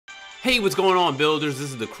Hey, what's going on, builders? This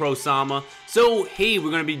is the Crow-sama. So, hey, we're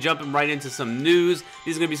going to be jumping right into some news.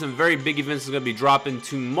 These are going to be some very big events that are going to be dropping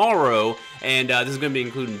tomorrow. And this is going to be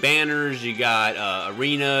including banners. You got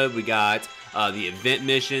arena. We got the event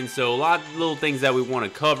mission. So, a lot of little things that we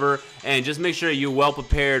want to cover. And just make sure you're well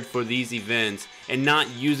prepared for these events and not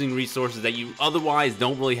using resources that you otherwise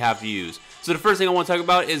don't really have to use. So, the first thing I want to talk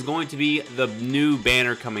about is going to be the new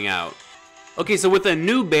banner coming out. Okay, so with a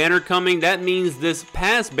new banner coming, that means this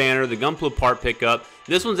past banner, the Gunpla part pickup,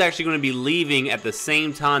 this one's actually going to be leaving at the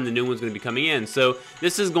same time the new one's going to be coming in. So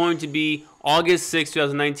this is going to be August 6,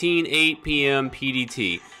 2019, 8 p.m.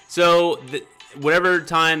 PDT. So whatever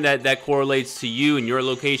time that correlates to you and your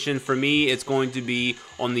location, for me, it's going to be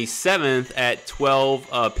on the 7th at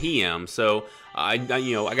 12 p.m. So I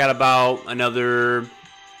got about another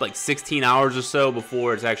like 16 hours or so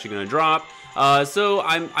before it's actually going to drop. So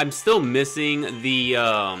I'm still missing the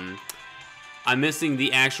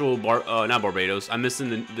actual not Barbados. I'm missing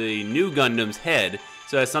the new Gundam's head.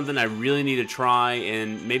 So that's something I really need to try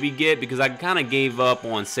and maybe get, because I kind of gave up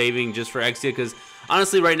on saving just for Exia, because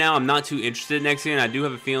honestly right now I'm not too interested in Exia, and I do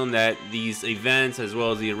have a feeling that these events as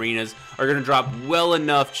well as the arenas are going to drop well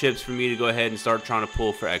enough chips for me to go ahead and start trying to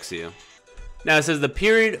pull for Exia. Now it says the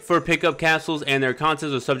period for pickup capsules and their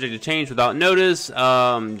contents are subject to change without notice.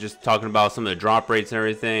 Just talking about some of the drop rates and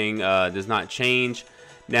everything does not change.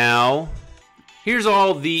 Now, here's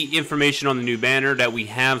all the information on the new banner that we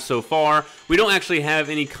have so far. We don't actually have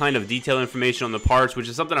any kind of detailed information on the parts, which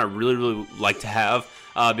is something I really like to have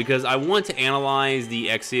because I want to analyze the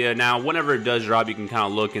Exia. Now, whenever it does drop, you can kind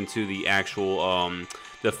of look into the actual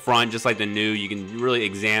the front, just like the new. You can really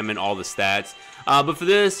examine all the stats. But for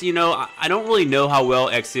this, I don't really know how well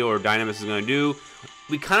Exia or Dynamis is going to do.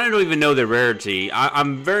 We kind of don't even know their rarity.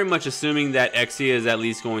 I'm very much assuming that Exia is at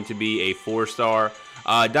least going to be a 4-star.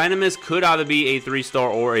 Dynamis could either be a 3-star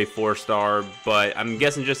or a 4-star, but I'm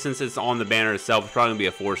guessing just since it's on the banner itself, it's probably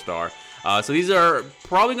going to be a 4-star. So these are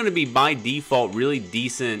probably going to be, by default, really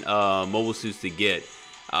decent mobile suits to get.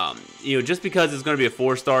 Just because it's going to be a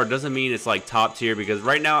 4-star doesn't mean it's like top tier, because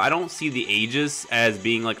right now I don't see the Aegis as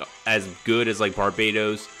being like as good as like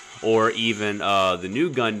Barbados or even the new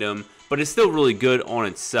Gundam, but it's still really good on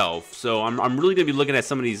itself. So I'm really going to be looking at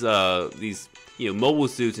some of these mobile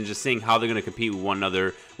suits and just seeing how they're going to compete with one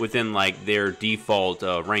another within like their default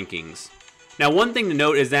rankings. Now, one thing to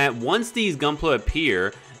note is that once these Gunpla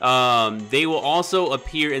appear, they will also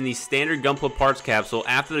appear in the standard Gunpla parts capsule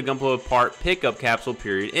after the Gunpla part pickup capsule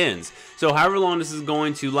period ends. So however long this is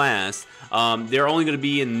going to last, they're only going to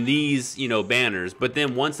be in these, banners. But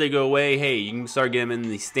then once they go away, hey, you can start getting them in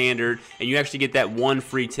the standard, and you actually get that one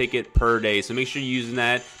free ticket per day. So make sure you're using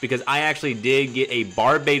that, because I actually did get a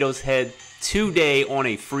Barbados head today on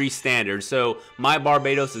a free standard. So my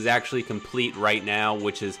Barbados is actually complete right now,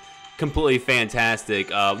 which is completely fantastic.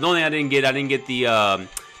 The only thing I didn't get the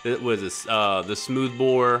what is this? The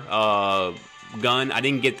smoothbore gun. I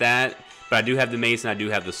didn't get that, but I do have the mace and I do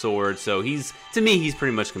have the sword. So to me, he's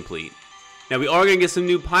pretty much complete. Now we are gonna get some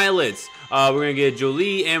new pilots. We're gonna get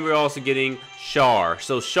Jolie, and we're also getting Char.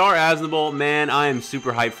 So Char Aznavour, man, I am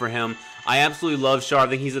super hyped for him. I absolutely love Char. I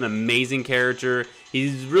think he's an amazing character.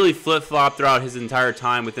 He's really flip-flopped throughout his entire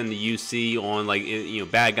time within the UC on, like,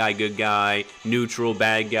 bad guy, good guy, neutral,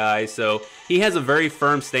 bad guy. So he has a very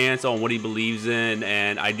firm stance on what he believes in,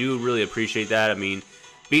 and I do really appreciate that. I mean,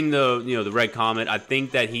 being the Red Comet, I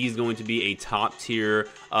think that he's going to be a top tier.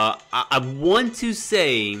 I want to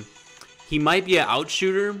say he might be an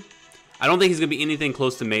outshooter. I don't think he's going to be anything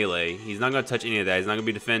close to melee. He's not going to touch any of that. He's not going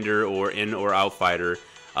to be defender or in or out fighter.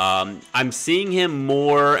 I'm seeing him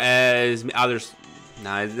more as either.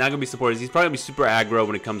 Nah, he's not going to be supporters. He's probably going to be super aggro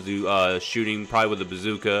when it comes to shooting, probably with a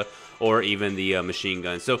bazooka or even the machine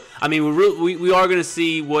gun. So, I mean, we are going to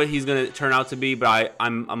see what he's going to turn out to be, but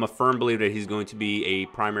I'm a firm believer that he's going to be a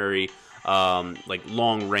primary, like,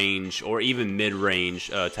 long-range or even mid-range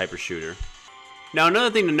type of shooter. Now, another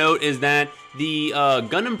thing to note is that the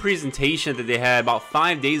Gundam presentation that they had about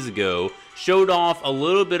 5 days ago showed off a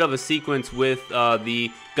little bit of a sequence with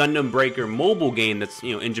the Gundam Breaker mobile game that's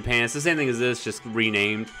in Japan. It's the same thing as this, just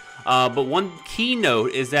renamed. But one key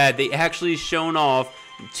note is that they actually shown off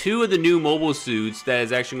 2 of the new mobile suits that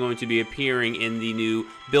is actually going to be appearing in the new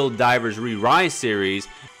Build Divers Re-Rise series,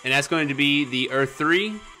 and that's going to be the Earth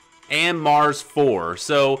 3 and Mars 4.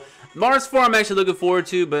 So Mars 4 I'm actually looking forward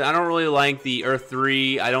to, but I don't really like the Earth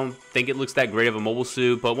 3. I don't think it looks that great of a mobile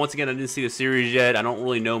suit, but once again, I didn't see the series yet. I don't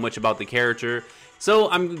really know much about the character.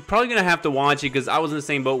 So I'm probably going to have to watch it, because I was in the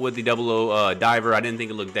same boat with the 00 Diver. I didn't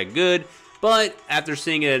think it looked that good. But after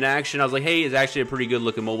seeing it in action, I was like, hey, it's actually a pretty good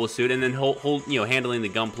looking mobile suit. And then handling the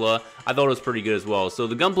Gunpla, I thought it was pretty good as well. So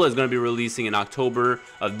the Gunpla is going to be releasing in October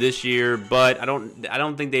of this year, but I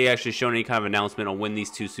don't think they actually shown any kind of announcement on when these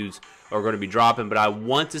two suits are going to be dropping. But I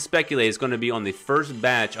want to speculate it's going to be on the first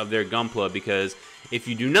batch of their Gunpla, because if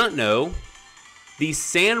you do not know, the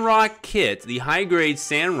Sandrock kit, the high grade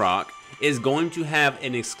Sandrock, is going to have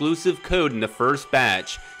an exclusive code in the first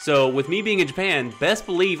batch. So with me being in Japan, best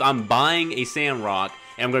believe I'm buying a Sandrock,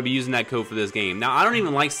 and I'm going to be using that code for this game. Now, I don't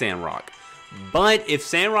even like Sandrock, but if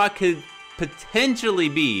Sandrock could potentially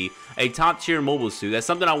be a top tier mobile suit, that's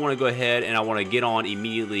something I want to go ahead and I want to get on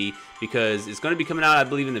immediately, because it's going to be coming out, I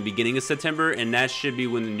believe, in the beginning of September, and that should be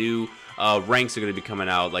when the new ranks are going to be coming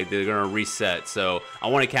out. Like, they're going to reset. So I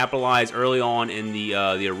want to capitalize early on in the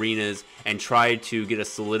arenas and try to get a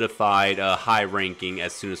solidified high ranking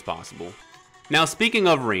as soon as possible. Now, speaking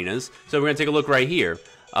of arenas, so we're going to take a look right here.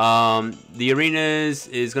 The arenas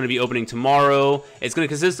is going to be opening tomorrow. It's going to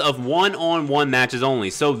consist of one-on-one matches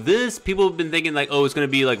only. So this, people have been thinking like, oh, it's going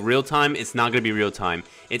to be like real time. It's not going to be real time.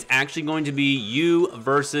 It's actually going to be you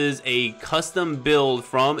versus a custom build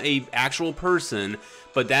from a actual person,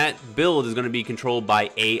 but that build is going to be controlled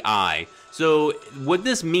by AI. So what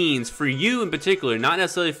this means for you in particular, not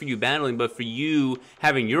necessarily for you battling, but for you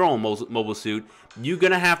having your own mobile suit, you're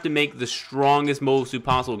going to have to make the strongest mobile suit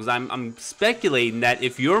possible, because I'm speculating that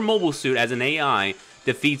if your mobile suit as an AI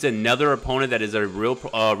defeats another opponent that is a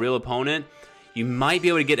real opponent, you might be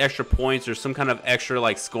able to get extra points or some kind of extra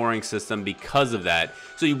like scoring system because of that.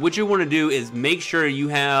 So what you want to do is make sure you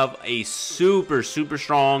have a super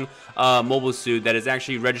strong mobile suit that is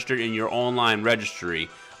actually registered in your online registry.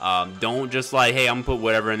 Don't just like, hey, I'm gonna put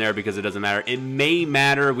whatever in there because it doesn't matter. It may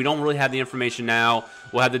matter. We don't really have the information now.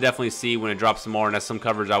 We'll have to definitely see when it drops some more, and that's some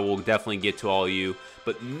coverage I will definitely get to all of you.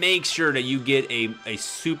 But make sure that you get a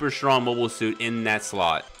super strong mobile suit in that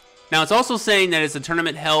slot. Now, it's also saying that it's a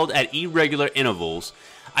tournament held at irregular intervals.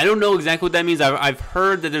 I don't know exactly what that means. I've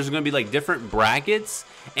heard that there's going to be like different brackets,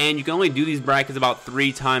 and you can only do these brackets about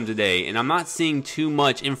 3 times a day. And I'm not seeing too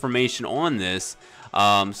much information on this,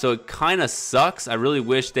 so it kind of sucks. I really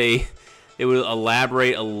wish they would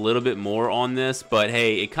elaborate a little bit more on this, but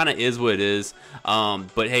hey, it kind of is what it is.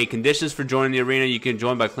 But hey, conditions for joining the arena: you can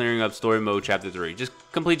join by clearing up story mode chapter 3. Just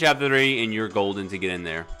complete chapter 3 and you're golden to get in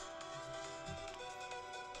there.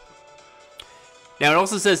 Now, it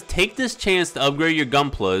also says, take this chance to upgrade your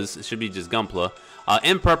Gunplas, it should be just Gunpla,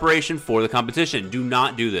 in preparation for the competition. Do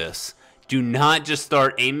not do this. Do not just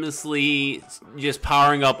start aimlessly just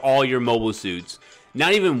powering up all your mobile suits.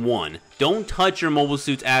 Not even one. Don't touch your mobile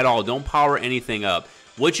suits at all. Don't power anything up.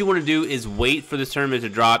 What you want to do is wait for this tournament to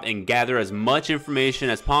drop and gather as much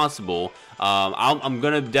information as possible. I'm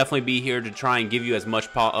going to definitely be here to try and give you as much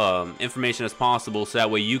information as possible, so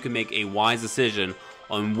that way you can make a wise decision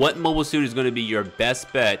on what mobile suit is going to be your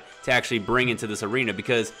best bet to actually bring into this arena,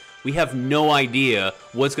 because we have no idea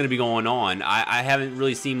what's going to be going on. I haven't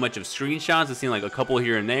really seen much of screenshots. I've seen like a couple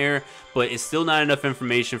here and there, but it's still not enough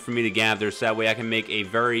information for me to gather, so that way I can make a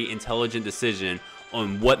very intelligent decision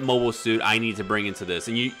on what mobile suit I need to bring into this.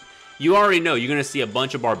 And you already know you're going to see a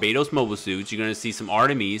bunch of Barbados mobile suits. You're going to see some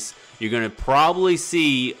Artemis. You're going to probably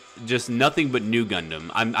see just nothing but new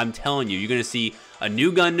Gundam. I'm telling you, you're going to see a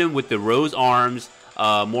new Gundam with the rose arms.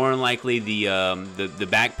 More than likely the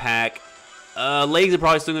backpack. Legs are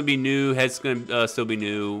probably still going to be new. Head's going to still be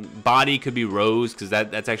new. Body could be rose, because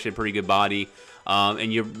that's actually a pretty good body.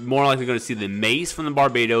 And you're more likely going to see the mace from the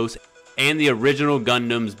Barbados and the original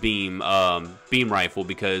Gundam's beam rifle,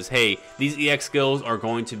 because hey, these EX skills are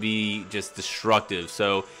going to be just destructive.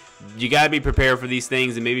 So you got to be prepared for these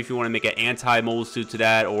things, and maybe if you want to make an anti-mobile suit to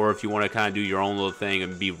that, or if you want to kind of do your own little thing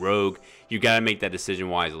and be rogue, you got to make that decision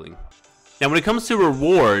wisely. Now, when it comes to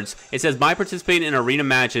rewards, it says by participating in arena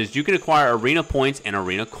matches, you can acquire arena points and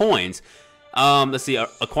arena coins. Let's see,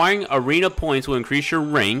 acquiring arena points will increase your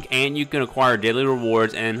rank, and you can acquire daily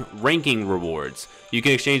rewards and ranking rewards. You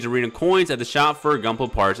can exchange arena coins at the shop for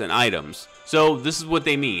Gunpla parts and items. So this is what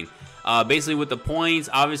they mean. Basically, with the points,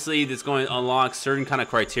 obviously, that's going to unlock certain kind of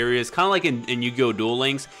criteria. It's kind of like in Yu-Gi-Oh! Duel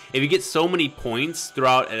Links. If you get so many points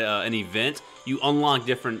throughout an event, you unlock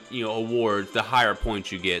different, awards the higher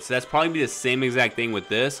points you get. So that's probably be the same exact thing with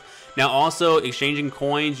this. Now, also exchanging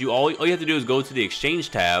coins, all you have to do is go to the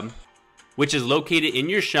exchange tab, which is located in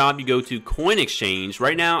your shop. You go to coin exchange.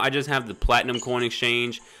 Right now, I just have the platinum coin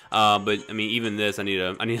exchange, but I mean, even this, I need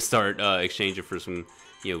to start exchanging for some,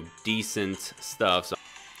 decent stuff. So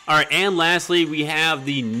All right, and lastly, we have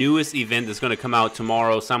the newest event that's going to come out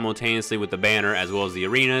tomorrow simultaneously with the banner as well as the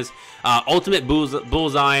arenas. Ultimate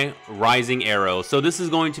Bullseye Rising Arrow. So this is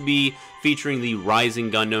going to be featuring the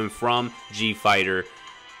Rising Gundam from G-Fighter.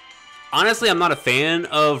 Honestly, I'm not a fan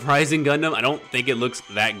of Rising Gundam. I don't think it looks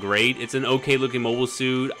that great. It's an okay looking mobile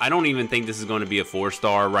suit. I don't even think this is going to be a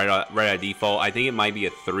 4-star right at default. I think it might be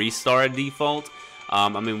a 3-star at default. I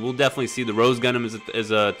mean, we'll definitely see the Rose Gundam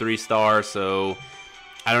is a 3-star, so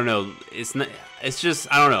I don't know. It's just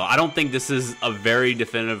I don't know. I don't think this is a very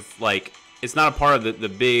definitive, like, it's not a part of the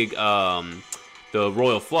big the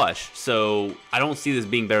Royal Flush. So I don't see this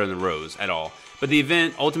being better than Rose at all. But the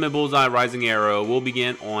event, Ultimate Bullseye Rising Arrow, will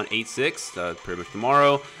begin on 8/6, pretty much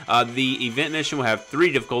tomorrow. The event mission will have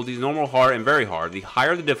 3 difficulties, normal, hard, and very hard. The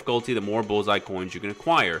higher the difficulty, the more Bullseye coins you can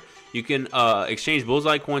acquire. You can exchange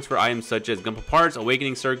Bullseye coins for items such as Gunpla parts,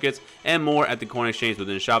 Awakening circuits, and more at the coin exchange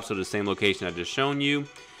within the shop, so the same location I've just shown you.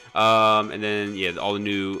 And then, yeah, all the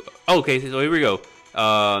new... Oh, okay, so here we go.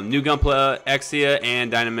 New Gunpla, Exia,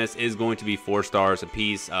 and Dynamis is going to be 4 stars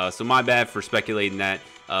apiece. So my bad for speculating that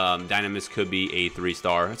Dynamis could be a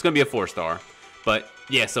 3-star. It's going to be a 4-star. But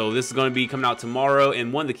yeah, so this is going to be coming out tomorrow.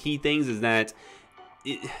 And one of the key things is that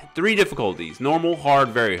 3 difficulties: normal, hard,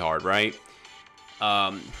 very hard, right?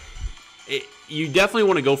 You definitely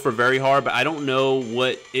want to go for very hard, but I don't know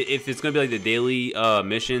if it's going to be like the daily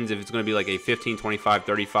missions, if it's going to be like a 15, 25,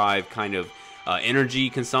 35 kind of energy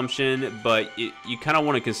consumption, but you kind of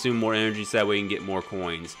want to consume more energy so that way you can get more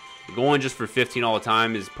coins. Going just for 15 all the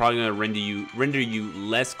time is probably going to render you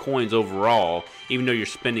less coins overall, even though you're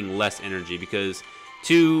spending less energy, because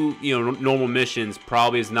 2 normal missions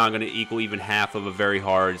probably is not going to equal even half of a very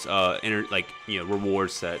hard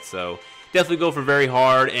reward set. So definitely go for very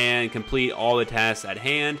hard and complete all the tasks at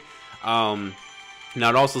hand. Now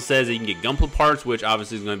it also says that you can get Gunpla parts, which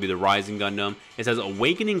obviously is going to be the Rising Gundam. It says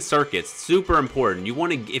Awakening circuits, super important. You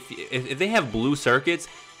want to, if they have blue circuits,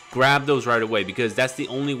 grab those right away, because that's the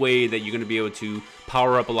only way that you're going to be able to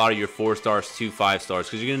power up a lot of your 4 stars to 5 stars,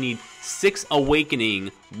 because you're going to need 6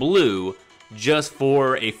 Awakening blue just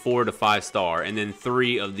for a 4 to 5 star, and then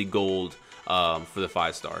 3 of the gold for the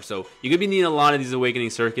 5 star. So you're going to be needing a lot of these Awakening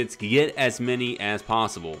circuits. Get as many as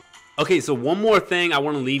possible. Okay, so one more thing I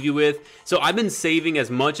want to leave you with. So I've been saving as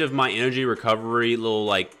much of my energy recovery, little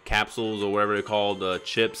like capsules or whatever they're called,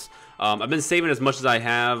 chips. I've been saving as much as I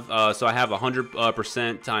have. So I have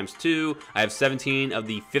 100% times 2. I have 17 of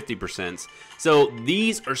the 50%. So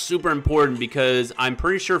these are super important, because I'm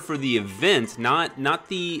pretty sure for the event, not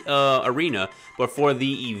the arena, but for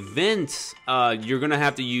the event, you're gonna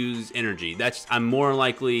have to use energy. I'm more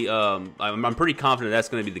likely. I'm pretty confident that's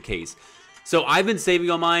gonna be the case. So I've been saving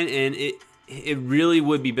on mine, and it really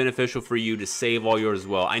would be beneficial for you to save all yours as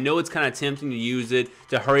well. I know it's kind of tempting to use it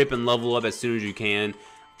to hurry up and level up as soon as you can.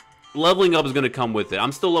 Leveling up is going to come with it.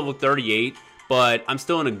 I'm still level 38, but I'm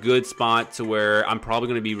still in a good spot to where I'm probably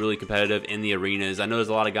going to be really competitive in the arenas. I know there's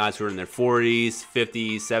a lot of guys who are in their 40s,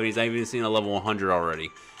 50s, 70s. I've even seen a level 100 already.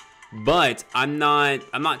 But I'm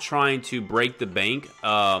not trying to break the bank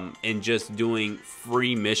and just doing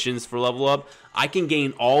free missions for level up. I can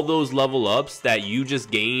gain all those level ups that you just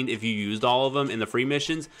gained if you used all of them in the free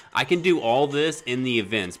missions. I can do all this in the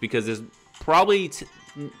events, because there's probably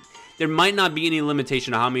there might not be any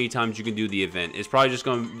limitation on how many times you can do the event. It's probably just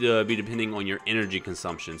going to be depending on your energy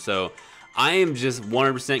consumption. So I am just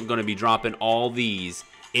 100% going to be dropping all these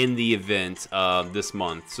in the event this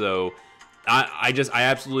month. So I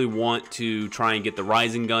absolutely want to try and get the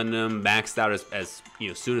Rising Gundam maxed out as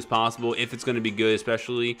soon as possible, if it's going to be good,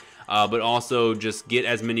 especially, but also just get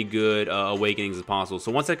as many good Awakenings as possible.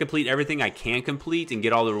 So once I complete everything I can complete and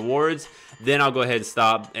get all the rewards, then I'll go ahead and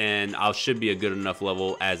stop, and I should be a good enough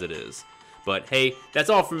level as it is. But hey, that's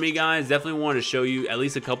all from me, guys. Definitely wanted to show you at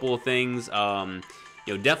least a couple of things.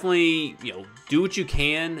 Definitely, do what you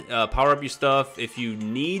can. Power up your stuff if you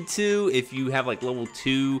need to. If you have like level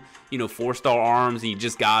 2, 4-star arms and you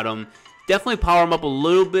just got them, definitely power them up a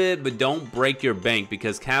little bit, but don't break your bank,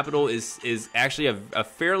 because capital is actually a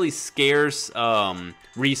fairly scarce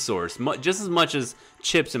resource, just as much as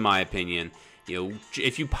chips, in my opinion.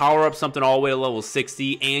 If you power up something all the way to level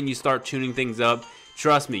 60 and you start tuning things up,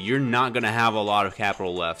 trust me, you're not going to have a lot of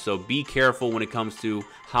capital left. So be careful when it comes to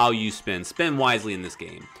how you spend. Spend wisely in this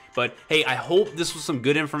game. But hey, I hope this was some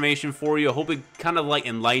good information for you. I hope it kind of like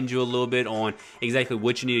enlightened you a little bit on exactly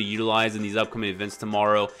what you need to utilize in these upcoming events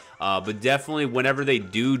tomorrow. But definitely whenever they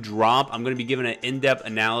do drop, I'm going to be giving an in-depth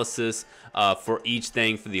analysis for each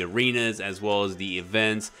thing, for the arenas as well as the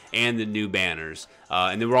events and the new banners.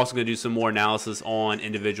 And then we're also going to do some more analysis on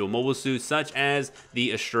individual mobile suits, such as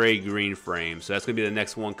the Astray Green frame. So that's going to be the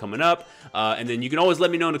next one coming up. And then you can always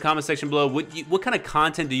let me know in the comment section below what kind of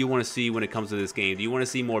content do you want to see when it comes to this game. Do you want to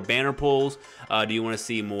see more banner pulls? Do you want to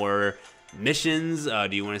see more missions?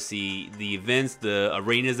 Do you want to see the events, the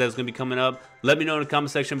arenas that's going to be coming up? Let me know in the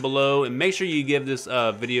comment section below, and make sure you give this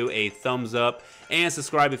video a thumbs up and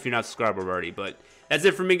subscribe if you're not subscribed already. But that's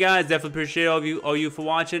it for me, guys. Definitely appreciate all you for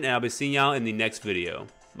watching, and I'll be seeing y'all in the next video.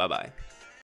 Bye bye.